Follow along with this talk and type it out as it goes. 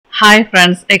Hi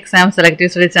friends, Exam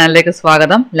Selective Study channel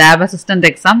Swagatham, Lab Assistant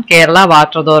Exam, Kerala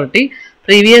Water Authority,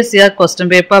 Previous Year Question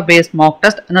Paper Based Mock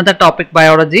Test, Another Topic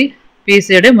Biology,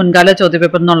 PSC Mungala Chodhi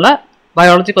Paper Nola,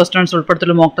 Biology Questions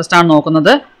Sulpatul Mock Test and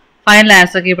Nokanada, Final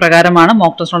Answer Key Pragaramana,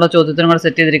 Mock Test on the Chodhi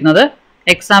City Rignada,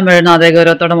 Exam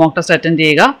Verna Mock Test at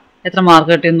Diega, Etra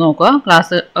Market in Noka,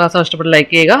 Class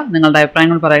like Ega, Ningal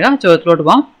Diaprangle Paraga,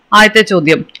 Chotlodba, Aite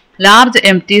Chodium. Large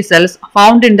empty cells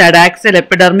found in the adaxial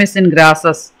epidermis in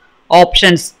grasses.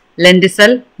 Options: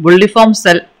 lenticell, bulliform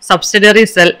cell, subsidiary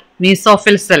cell,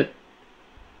 mesophyll cell.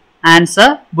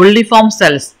 Answer: bulliform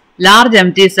cells. Large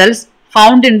empty cells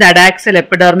found in the adaxial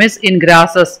epidermis in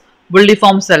grasses.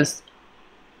 Bulliform cells.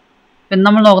 When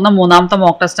we look at the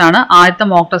mock test, the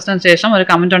mock test and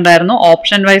comment on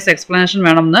option wise explanation.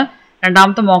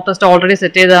 The mock test already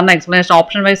set explanation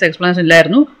option wise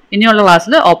explanation. In your class,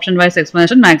 option wise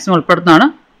explanation maximum.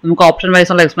 Option wise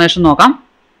explanation.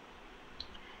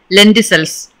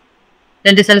 Lenticells.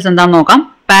 Lenticells and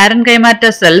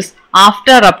parenchymatous cells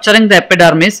after rupturing the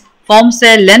epidermis forms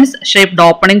a lens-shaped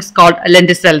openings called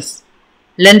lenticels.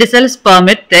 Lenticels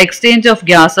permit the exchange of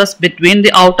gases between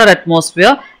the outer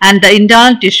atmosphere and the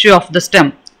internal tissue of the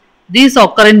stem. These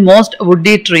occur in most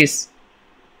woody trees.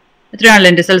 3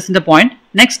 lenticels in the point.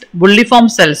 Next,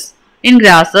 bulliform cells. In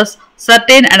grasses,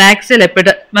 certain adaxial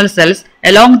epidermal cells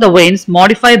along the veins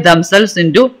modify themselves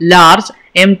into large,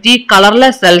 empty,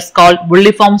 colorless cells called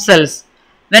bulliform cells.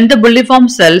 When the bulliform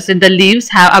cells in the leaves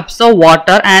have absorbed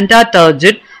water and are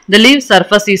turgid, the leaf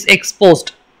surface is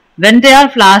exposed. When they are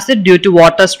flaccid due to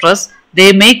water stress,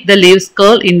 they make the leaves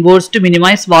curl inwards to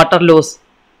minimize water loss.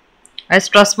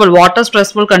 As water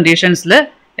stressful conditions,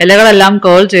 elagalallam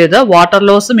curl cheythu water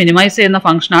loss minimize cheyna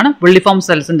function aanu bulliform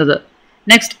cells indது.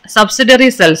 Next,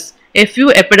 subsidiary cells. A few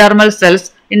epidermal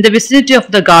cells in the vicinity of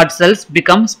the guard cells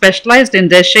become specialized in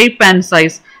their shape and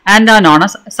size and are known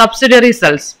as subsidiary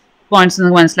cells. Points in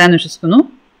the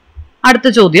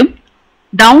Adutha chodyam.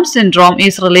 Down syndrome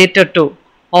is related to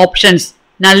options: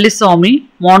 nullisomy,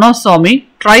 monosomy,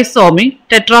 trisomy,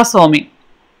 tetrasomy.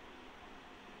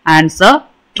 Answer: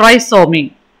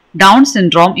 trisomy. Down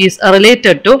syndrome is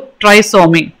related to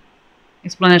trisomy.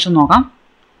 Explanation nokam.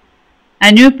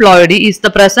 Aneuploidy is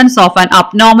the presence of an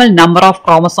abnormal number of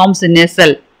chromosomes in a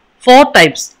cell. 4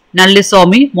 types: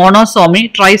 nullisomy, monosomy,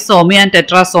 trisomy and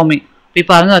tetrasomy. We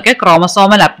parallel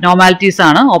chromosomal abnormalities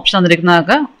ആണ് option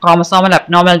തന്നിരിക്കുന്നതൊക്കെ chromosomal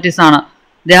abnormalities ആണ്.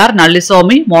 They are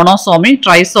nullisomy, monosomy,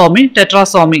 trisomy,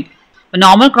 tetrasomy.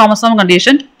 Normal chromosome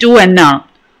condition 2n ആണ്.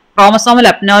 Chromosomal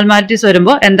abnormalities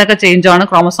വരുമ്പോൾ എന്തൊക്കെ change ആണ്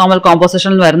chromosomal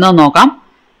composition ൽ വരുന്നത് നോക്കാം.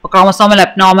 Chromosomal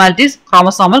abnormalities,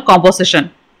 chromosomal composition.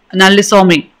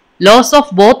 Nullisomy, loss of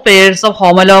both pairs of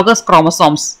homologous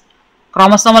chromosomes.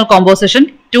 Chromosomal composition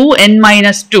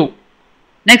 2n-2.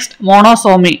 Next,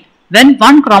 monosomy. When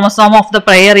one chromosome of the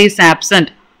pair is absent,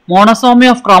 monosomy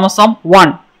of chromosome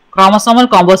 1. Chromosomal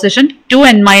composition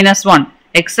 2n-1.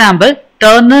 Example: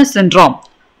 Turner syndrome.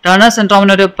 Turner syndrome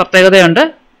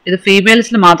is a females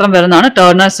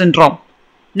Turner syndrome.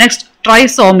 Next,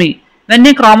 trisomy. When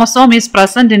a chromosome is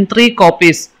present in 3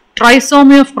 copies,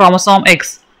 trisomy of chromosome X.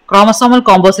 Chromosomal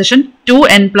composition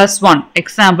 2n+1.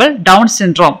 Example: Down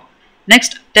syndrome.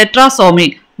 Next, tetrasomy.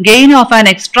 Gain of an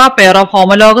extra pair of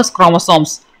homologous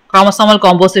chromosomes. Chromosomal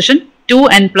composition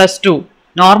 2n+2.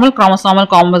 Normal chromosomal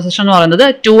composition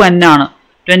is 2n.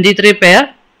 23 pair,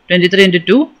 23 into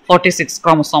 2, 46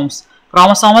 chromosomes.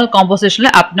 Chromosomal composition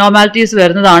abnormalities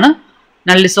are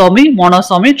nullisomy,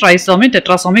 monosomy, trisomy,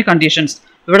 tetrasomy conditions.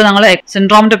 ഇവിടെ നമ്മൾ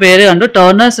സിൻഡ്രോമിന്റെ പേര് കണ്ടു,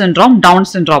 turner syndrome, down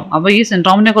syndrome. അപ്പോൾ ഈ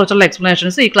സിൻഡ്രോമിനെ കുറിച്ചുള്ള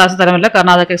explanations ഈ ക്ലാസ്സിൽ തരമില്ല,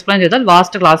 കാരണം അതൊക്കെ എക്സ്പ്ലെയിൻ ചെയ്താൽ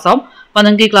വാസ്റ്റ് ക്ലാസ് ആവും. അപ്പോൾ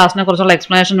നിങ്ങൾക്ക് ഈ ക്ലാസ്സിനെ കുറിച്ചുള്ള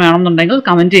എക്സ്പ്ലനേഷൻ വേണമെന്നുണ്ടെങ്കിൽ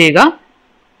കമന്റ് ചെയ്യുക.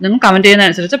 നിങ്ങൾ കമന്റ്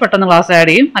ചെയ്യുന്നതനുസരിച്ച് പെട്ടെന്ന് ക്ലാസ് ആഡ്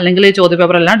ചെയ്യും, അല്ലെങ്കിൽ ഈ ചോദ്യ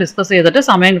പേപ്പർ എല്ലാം ഡിസ്കസ് ചെയ്തിട്ട്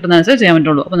സമയം കിട്ടുന്നതനുസരിച്ച് ചെയ്യാൻ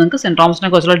പറ്റുള്ളൂ. അപ്പോൾ നിങ്ങൾക്ക് സിൻഡ്രോംസിനെ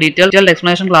കുറിച്ചുള്ള ഡീറ്റെയിൽ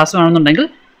എക്സ്പ്ലനേഷൻ ക്ലാസ് വേണമെന്നുണ്ടെങ്കിൽ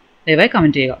ദയവായി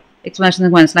കമന്റ് ചെയ്യുക. എക്സ്പ്ലനേഷൻ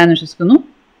നിങ്ങൾക്ക് മനസ്സിലായെന്ന് വിശ്വസിക്കുന്നു.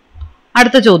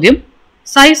 അടുത്ത ചോദ്യം: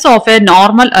 size of A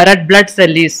normal red blood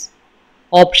cell is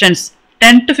options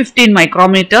 10 to 15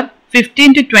 micrometer,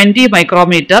 15 to 20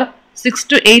 micrometer, 6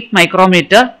 to 8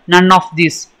 micrometer, none of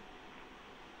these.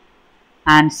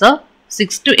 Answer: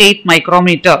 6 to 8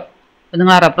 micrometer.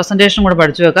 നിങ്ങൾ representation കൂടെ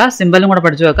പഠിച്ചു വെക്കുക, സിംബലും കൂടെ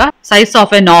പഠിച്ചു വെക്കുക. Size of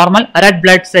a normal red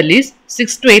blood cell is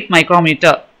 6 to 8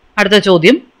 micrometer. അടുത്ത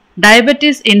ചോദ്യം: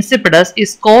 Diabetes insipidus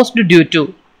is caused due to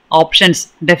options: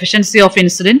 deficiency of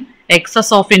insulin, excess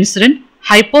of insulin,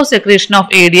 hyposecretion of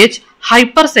ADH,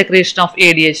 hypersecretion of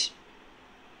ADH.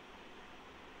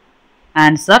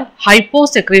 Answer: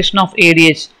 hyposecretion of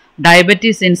ADH.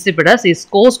 Diabetes insipidus is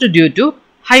caused due to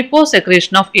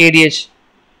hyposecretion of ADH.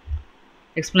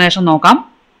 Explanation നോക്കാം.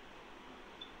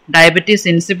 Diabetes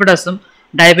insipidusum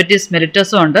diabetes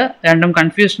mellitusum ഉണ്ട്, രണ്ടും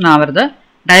confusion ആവരുത്.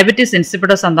 Diabetes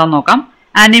insipidus എന്താണെന്ന് നോക്കാം.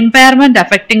 An impairment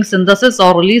affecting synthesis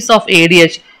or release of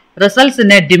ADH results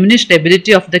in a diminished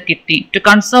ability of the kidney to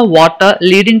conserve water,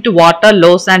 leading to water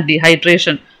loss and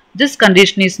dehydration. This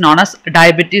condition is known as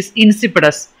diabetes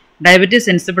insipidus. Diabetes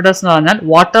insipidus എന്ന് പറഞ്ഞാൽ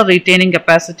water retaining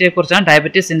കപ്പാസിറ്റിയെ കുറിച്ചാണ്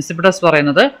diabetes insipidus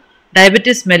പറയുന്നത്.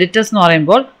 Diabetes mellitus എന്ന്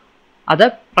പറയുമ്പോൾ അത്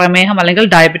പ്രമേഹം അല്ലെങ്കിൽ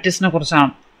ഡയബറ്റീസിനെ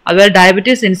കുറിച്ചാണ്. അതുപോലെ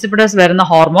ഡയബറ്റീസ് ഇൻസിപ്പിഡസ് വരുന്ന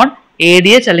ഹോർമോൺ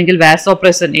ADH അല്ലെങ്കിൽ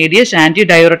vasopressin. ADH anti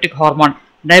diuretic hormone.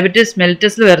 Diabetes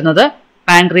മെലിറ്റസിൽ വരുന്നത്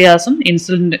പാൻക്രിയാസും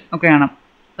ഇൻസുലിൻ ഒക്കെയാണ്.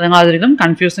 അപ്പോൾ നിങ്ങൾ അതിലും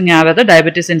കൺഫ്യൂസിങ് ആവാതെ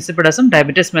ഡയബറ്റീസ് ഇൻസിപ്പിഡസും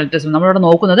ഡയബറ്റീസ് മെലിറ്റസും. നമ്മളിവിടെ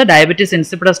നോക്കുന്നത് ഡയബറ്റീസ്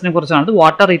ഇൻസിപ്പിഡസിനെ കുറിച്ചാണ്.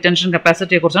 വാട്ടർ റിറ്റൻഷൻ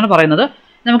കപ്പാസിറ്റിയെ കുറിച്ചാണ് പറയുന്നത്.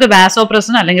 നമുക്ക്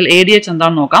വാസോപ്രസിൻ അല്ലെങ്കിൽ ADH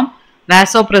എന്താണെന്ന് നോക്കാം.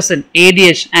 Vasopressin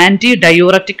ADH anti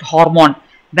diuretic hormone.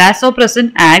 Vasopressin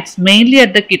acts mainly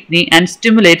at the kidney and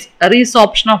stimulates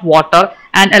resorption of water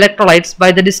and electrolytes by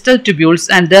the distal tubules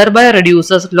and thereby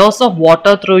reduces loss of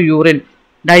water through urine,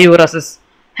 diuresis.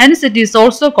 Hence, it is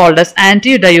also called as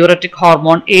anti-diuretic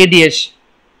hormone ADH.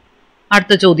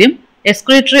 അടുത്ത ചോദ്യം,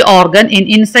 excretory organ in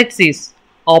insects is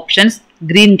options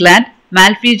green gland,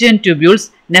 Malpighian tubules,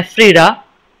 nephrida,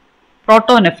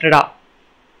 protonephrida.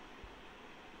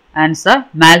 Answer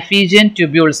Malpighian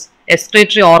tubules.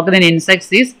 Excretory organ in insects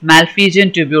is Malpighian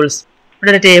tubules.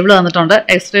 ഇവിടെ ഒരു table തന്നിട്ടുണ്ട്.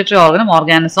 Excretory ഓർഗനും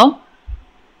organism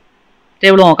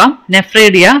table നോക്കാം.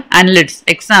 Nephridia, annelids,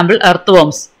 example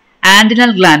എർത്ത്വർംസ്.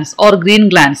 ആൻഡിനൽ glance or green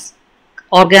glance,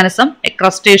 organism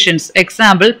crustaceans,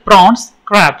 example prawns,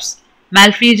 crabs.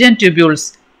 Malpighian tubules,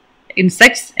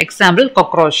 insects, example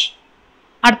cockroach.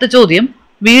 അടുത്ത ചോദ്യം,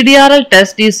 VDRL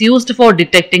test is used for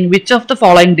detecting which of the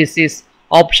following disease?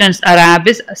 Options are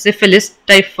rabies, syphilis,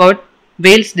 typhoid,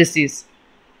 Wales disease.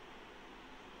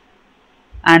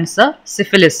 Answer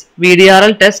syphilis.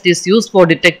 VDRL test is used for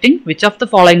detecting which of the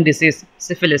following disease?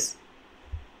 Syphilis.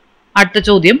 അടുത്ത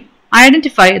ചോദ്യം,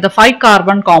 identify the 5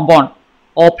 carbon compound.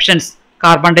 Options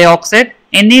carbon dioxide,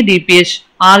 NADPH,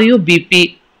 RUBP,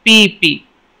 PEP.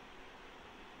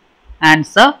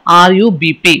 Answer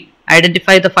RUBP.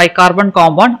 Identify the 5 carbon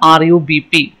compound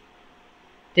RUBP.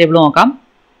 Table നോക്കാം.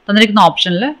 തന്നിരിക്കുന്ന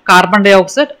ഓപ്ഷനിൽ carbon dye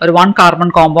oxide ഒരു 1 carbon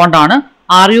compound ആണ്.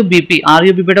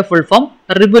 RUBPയുടെ full form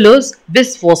ribulose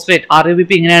ബിസ് phosphate.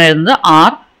 RUBP ഇങ്ങനെയാണ് എഴുതുന്നത്,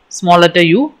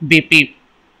 RUBP.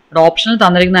 ഇവിടെ ഓപ്ഷനിൽ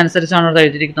തന്നിരിക്കുന്ന അനുസരിച്ചാണ് ഇവിടെ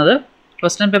എഴുതിയിരിക്കുന്നത്.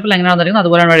 ക്വസ്റ്റ്യൻ പേപ്പറിൽ എങ്ങനെയാണ് തന്നിരിക്കുന്നത്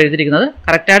അതുപോലെയാണ് ഇവിടെ എഴുതിയിരിക്കുന്നത്.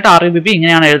 കറക്റ്റായിട്ട് RUBP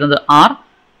ഇങ്ങനെയാണ് എഴുതുന്നത്,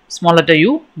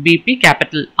 RUBP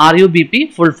capital. RUBP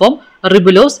full form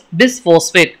ribulose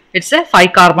bisphosphate. It's a 5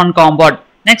 carbon compound.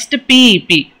 Next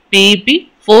PEP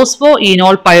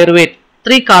phosphoenol pyruvate,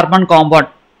 3 carbon compound.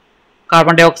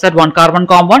 Carbon dioxide 1 carbon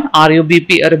compound, RUBP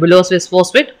ribulose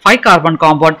bisphosphate 5 carbon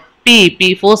compound, PEP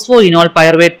phosphoenol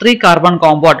pyruvate 3 carbon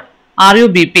compound,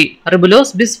 RUBP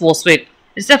ribulose bisphosphate.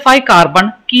 It's a 5 carbon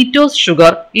ketose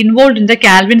sugar involved in the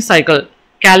Calvin cycle.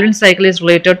 Calvin cycle is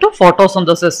related to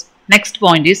photosynthesis. Next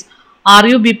point is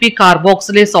RUBP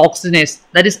carboxylase oxidase,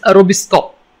 that is Rubisco.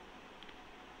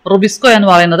 Rubisco എന്ന്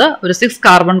പറയുന്നത് ഒരു 6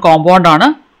 carbon compound ആണ്.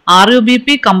 RUBP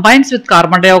combines with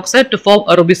carbon dioxide to form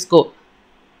Rubisco.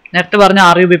 നേരത്തെ പറഞ്ഞ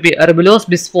RUBP ribulose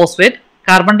bisphosphate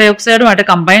carbon dye ഓക്സൈഡുമായിട്ട്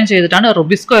combine ചെയ്തിട്ടാണ്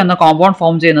RuBisCO എന്ന compound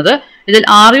form ചെയ്യുന്നത്. ഇതിൽ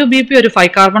RUBP ഒരു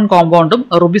 5 കാർബൺ കോമ്പൗണ്ടും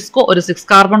റുബിസ്കോ ഒരു 6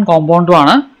 കാർബൺ കോമ്പൗണ്ടും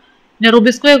ആണ്. ഇനി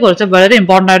റുബിസ്കോയെ കുറിച്ച് വളരെ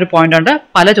ഇമ്പോർട്ടൻ്റ് ആയ ഒരു പോയിന്റ് ഉണ്ട്,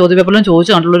 പല ചോദ്യപേപ്പറിലും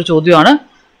ചോദിച്ചു കണ്ടുള്ള ഒരു ചോദ്യമാണ്.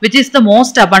 Which is the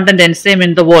most abundant enzyme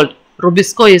in the world?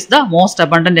 Rubisco is the most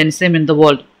abundant enzyme in the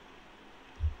world.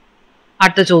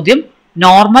 അടുത്ത ചോദ്യം,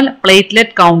 normal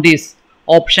platelet count is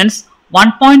options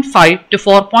 1.5 to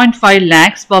 4.5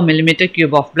 lakhs per millimeter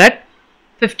cube of blood,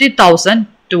 50,000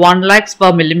 to 1 lakhs per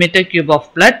millimeter cube of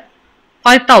blood,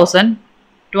 5,000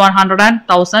 to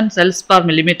 100,000 cells per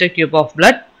millimeter cube of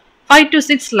blood, 5 to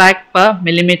 6 lakh per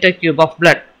millimeter cube of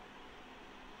blood.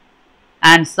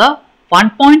 Answer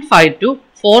 1.5 to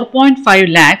 4.5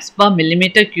 lakhs per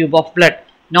millimeter cube of blood.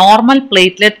 Normal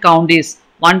platelet count is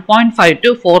 1.5 to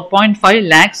 4.5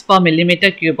 lakhs per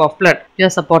millimeter cube of blood.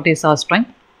 Your support is our strength.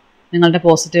 നിങ്ങളുടെ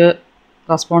positive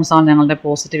response ആണ് ഞങ്ങളുടെ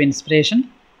positive inspiration.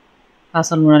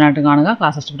 ക്ലാസ്സുകൾ മുഴുവനായിട്ട് കാണുക,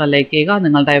 class ഇഷ്ടപ്പെട്ടാൽ like ചെയ്യുക,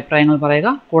 നിങ്ങളുടെ അഭിപ്രായങ്ങൾ പറയുക.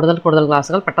 കൂടുതൽ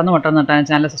ക്ലാസ്സുകൾ പെട്ടെന്ന് കിട്ടാൻ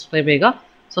ചാനൽ സബ്സ്ക്രൈബ് ചെയ്യുക.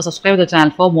 So subscribe the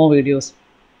channel for more videos.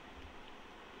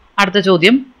 അടുത്ത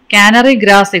ചോദ്യം, canary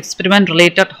grass experiment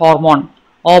related hormone.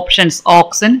 Options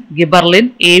auxin, gibberellin,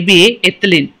 ABA,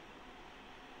 ethylene.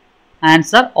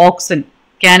 Answer auxin.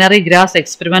 Canary grass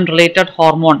experiment related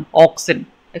hormone auxin.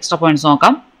 Extra points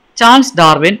നോക്കാം. Charles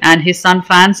Darwin and his son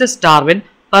Francis Darwin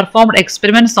performed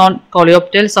experiments on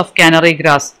coleoptils of canary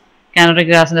grass. Canary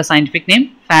grass is the scientific name,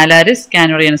 Phalaris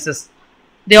canariensis.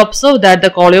 They observed that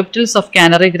the coleoptils of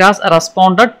canary grass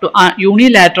responded to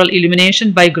unilateral illumination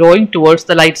by growing towards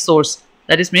the light source.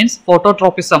 That means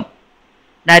phototropism.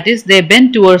 That is, they bend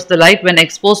towards the light when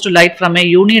exposed to light from a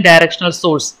unidirectional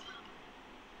source.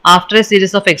 After a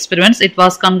series of experiments, it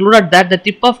was concluded that the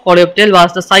tip of coleoptile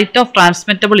was the site of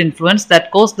transmittable influence that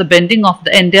caused the bending of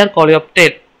the entire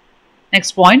coleoptile.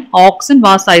 Next point, auxin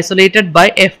was isolated by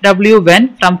F.W.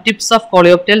 Venn from tips of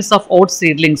coleoptiles of oat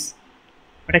seedlings.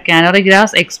 ഇവിടെ canary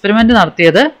grass experiment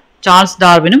നടത്തിയത് Charles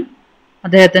ഡാർവിനും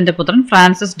അദ്ദേഹത്തിന്റെ പുത്രൻ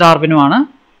Francis ഡാർവിനുമാണ്.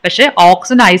 പക്ഷേ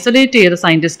auxin isolate ചെയ്ത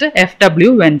scientist F.W.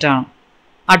 Went ആണ്.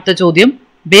 അടുത്ത ചോദ്യം,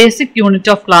 basic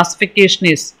unit of classification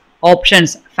is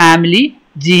options family,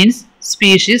 jeans,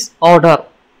 species, order.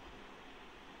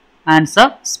 Answer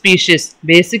species.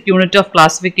 Basic unit of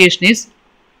classification is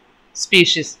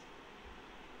species.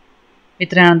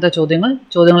 ഇത്രയാണ് അന്നത്തെ ചോദ്യങ്ങൾ.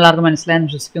 ചോദ്യങ്ങൾ ആർക്കും മനസ്സിലായെന്ന്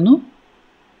വിശ്വസിക്കുന്നു.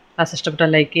 ക്ലാസ് ഇഷ്ടപ്പെട്ടാൽ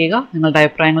ലൈക്ക് ചെയ്യുക, നിങ്ങളുടെ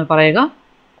അഭിപ്രായങ്ങൾ പറയുക.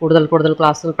 കൂടുതൽ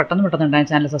ക്ലാസ്സുകൾ പെട്ടെന്ന് ഉണ്ടായ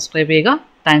ചാനൽ സബ്സ്ക്രൈബ് ചെയ്യുക.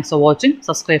 Thanks for watching.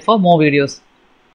 Subscribe for more videos.